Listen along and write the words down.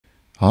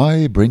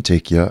Hi,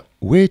 BrenTech here,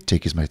 where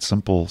tech is made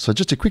simple. So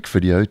just a quick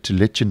video to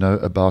let you know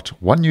about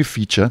one new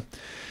feature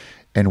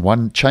and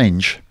one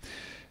change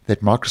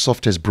that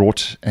Microsoft has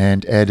brought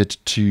and added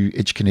to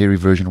Edge Canary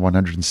version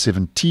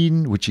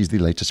 117, which is the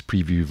latest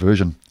preview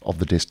version of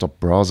the desktop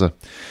browser.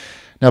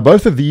 Now,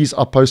 both of these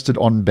are posted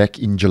on back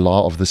in July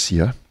of this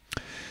year.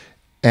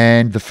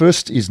 And the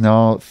first is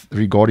now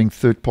regarding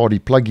third-party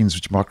plugins,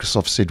 which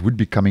Microsoft said would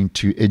be coming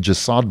to Edge's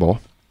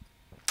sidebar.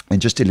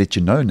 And just to let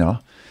you know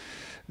now,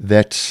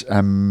 that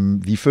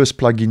the first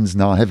plugins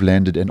now have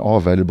landed and are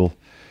available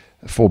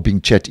for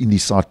Bing Chat in the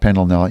side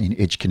panel now in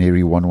Edge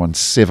Canary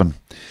 117.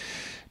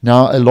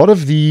 Now, a lot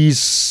of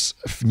these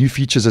new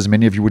features, as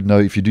many of you would know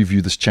if you do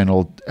view this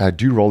channel,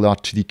 do roll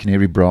out to the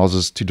Canary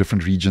browsers to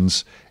different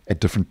regions at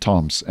different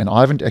times. And I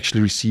haven't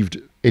actually received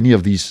any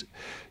of these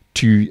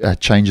two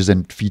changes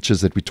and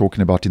features that we're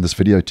talking about in this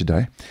video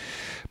today.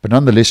 But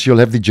nonetheless, you'll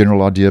have the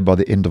general idea by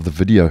the end of the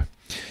video.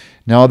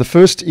 Now, the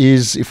first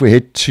is if we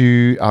head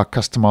to our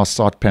customized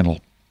side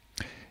panel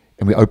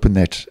and we open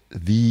that,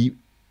 the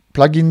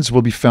plugins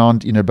will be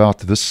found in about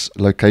this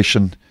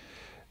location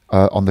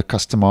on the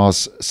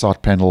customized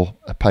side panel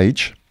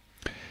page.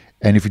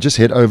 And if we just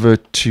head over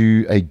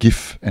to a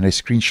GIF and a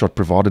screenshot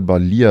provided by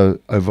Leo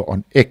over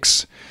on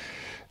X,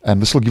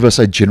 this will give us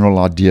a general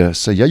idea.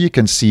 So here you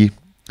can see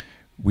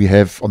we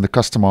have on the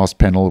customized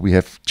panel, we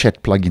have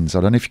chat plugins.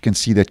 I don't know if you can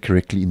see that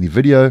correctly in the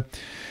video.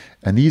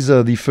 And these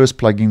are the first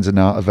plugins are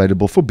now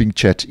available for Bing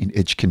Chat in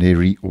Edge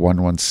Canary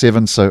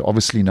 117. So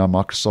obviously now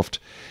Microsoft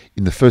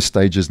in the first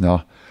stages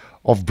now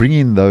of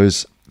bringing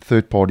those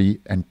third-party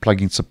and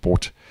plugin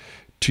support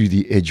to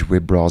the Edge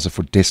web browser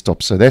for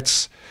desktop. So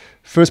that's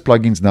first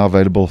plugins now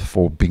available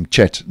for Bing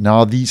Chat.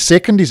 Now the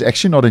second is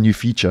actually not a new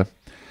feature,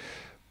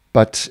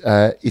 but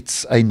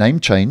it's a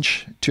name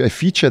change to a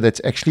feature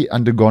that's actually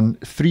undergone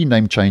 3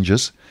 name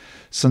changes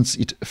since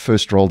it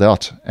first rolled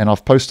out, and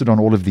I've posted on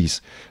all of these.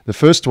 The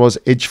first was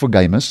Edge for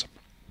Gamers.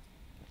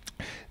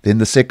 Then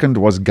the second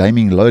was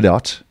Gaming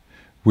Loadout,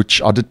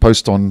 which I did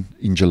post on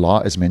in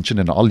July as mentioned,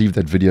 and I'll leave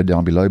that video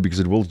down below because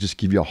it will just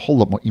give you a whole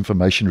lot more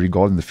information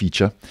regarding the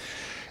feature.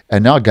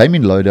 And now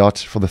Gaming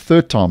Loadout for the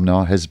third time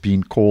now has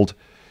been called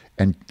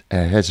and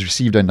has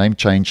received a name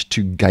change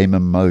to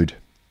Gamer Mode.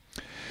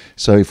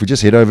 So if we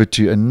just head over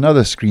to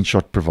another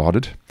screenshot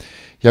provided,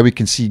 here we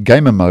can see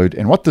Gamer Mode,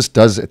 and what this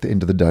does at the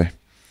end of the day,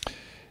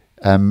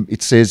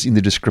 it says in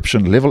the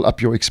description, level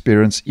up your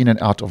experience in and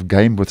out of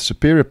game with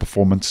superior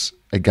performance,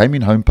 a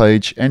gaming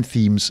homepage and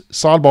themes,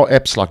 sidebar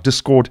apps like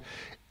Discord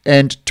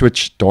and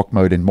Twitch, dark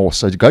mode and more.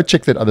 So go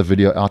check that other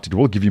video out. It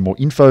will give you more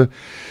info.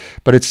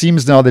 But it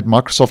seems now that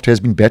Microsoft has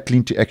been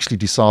battling to actually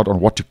decide on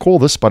what to call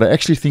this. But I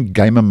actually think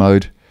Gamer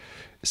Mode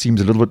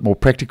seems a little bit more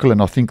practical,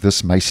 and I think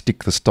this may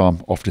stick this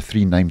time after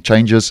 3 name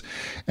changes.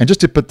 And just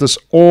to put this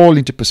all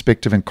into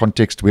perspective and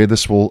context where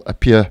this will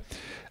appear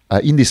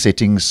in the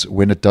settings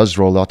when it does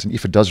roll out, and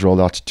if it does roll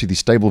out to the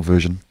stable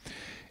version.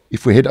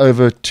 If we head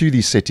over to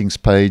the settings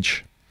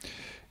page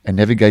and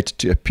navigate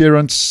to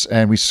appearance,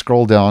 and we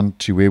scroll down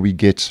to where we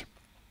get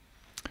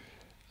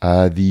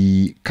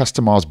the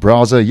customized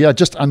browser,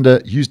 just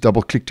under use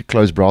double click to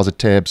close browser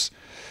tabs,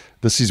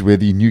 this is where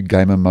the new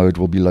Gamer Mode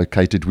will be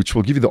located, which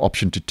will give you the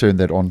option to turn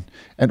that on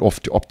and off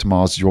to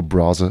optimize your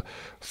browser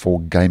for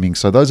gaming.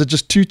 So those are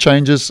just 2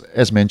 changes,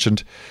 as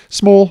mentioned,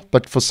 small,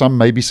 but for some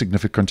may be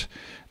significant,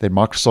 that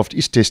Microsoft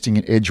is testing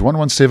in Edge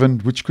 117,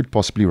 which could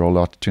possibly roll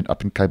out to an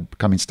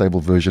up-and-coming stable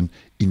version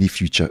in the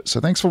future. So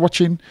thanks for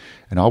watching,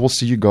 and I will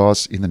see you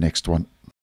guys in the next one.